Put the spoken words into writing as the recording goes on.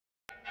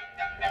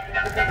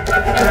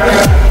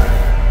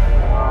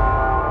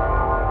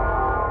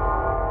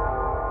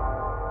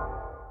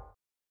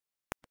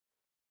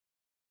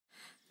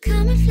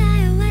Come and fly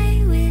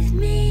away with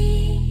me.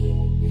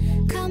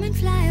 Come and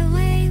fly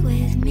away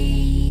with me.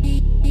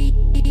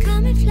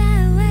 Come and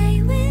fly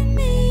away with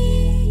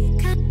me.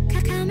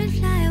 Come and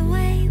fly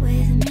away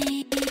with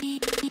me.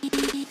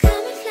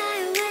 Come and fly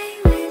away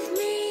with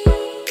me.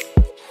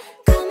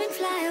 Come and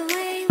fly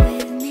away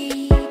with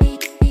me.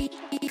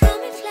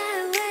 Come and fly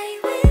away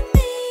with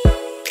me.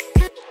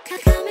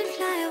 Come and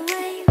fly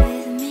away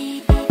with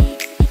me.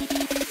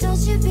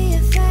 Don't you be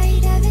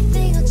afraid,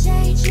 everything will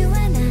change. You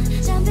and I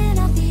jumping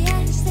off the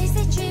edge. They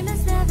say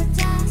dreamers never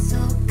die. So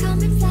come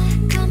and fly,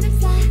 come and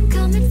fly,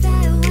 come and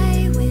fly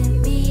away with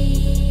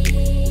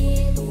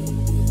me.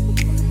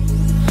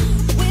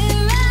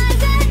 We're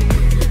rising,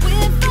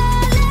 we're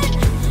falling,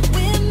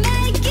 we're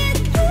making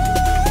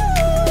through.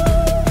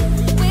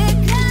 We're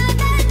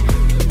climbing,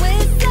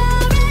 we're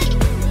soaring,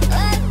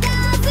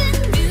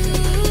 1,000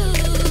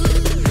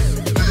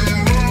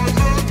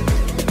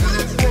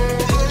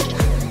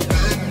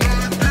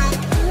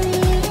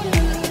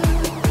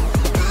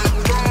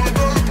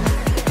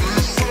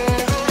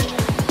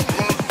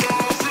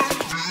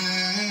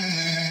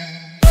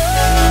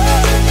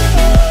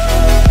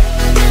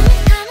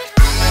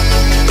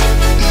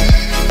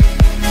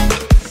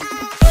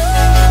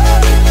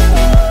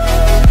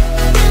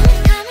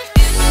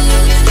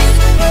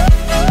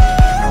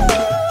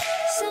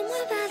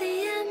 Somewhere by the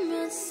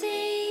Emerald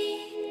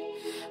Sea,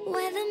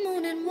 where the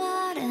moon and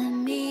water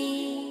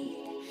meet.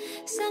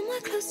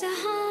 Somewhere close to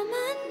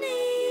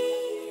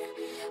harmony,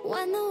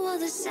 when the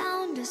world is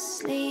sound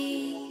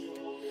asleep.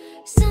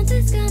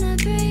 Something's gonna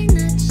bring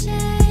the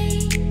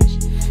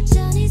change,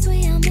 journeys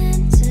we are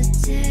meant to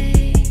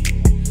take.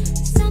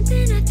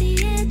 Something at the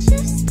edge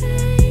of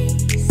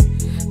space,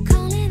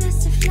 calling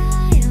us to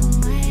fly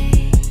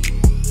away.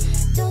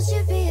 Don't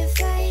you be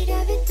afraid,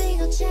 everything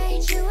will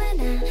change. You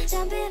and I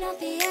jumping off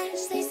the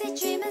edge. They say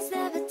dreamers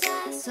never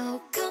die.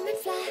 So come and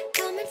fly,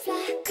 come and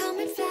fly, come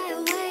and fly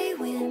away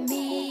with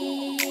me.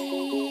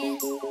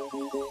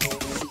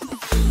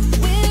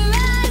 We're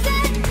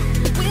rising,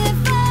 we're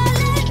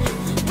falling,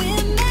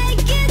 we're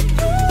making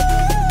through.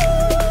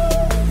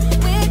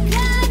 We're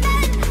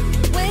climbing,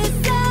 we're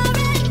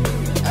soaring,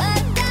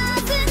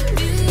 1,000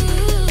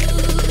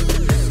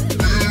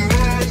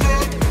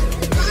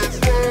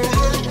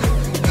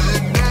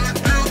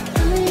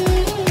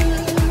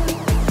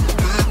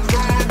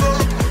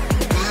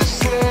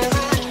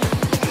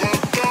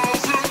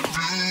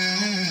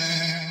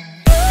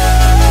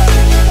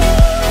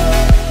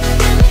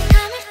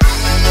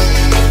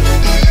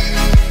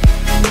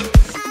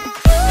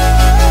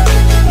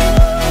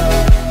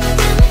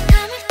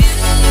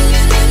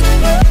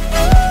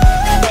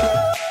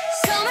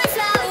 Come and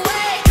fly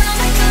away,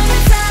 come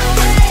and fly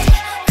away,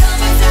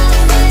 come and fly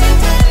away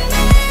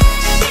with me.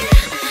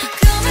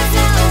 Come and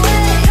fly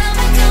away,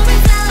 come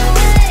and fly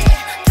away,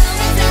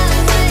 come and fly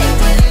away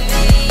with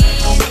me.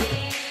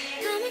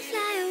 Come and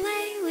fly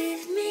away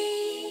with me.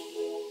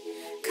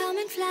 Come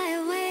and fly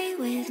away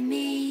with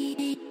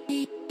me.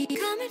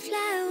 Come and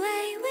fly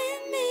away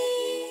with me.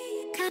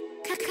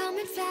 Come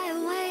and fly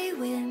away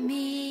with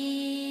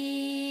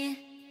me.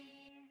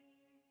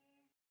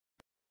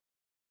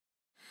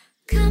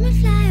 Come and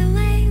fly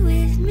away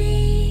with me.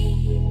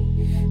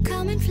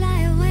 Come and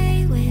fly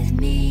away with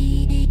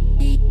me.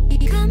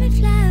 Come and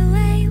fly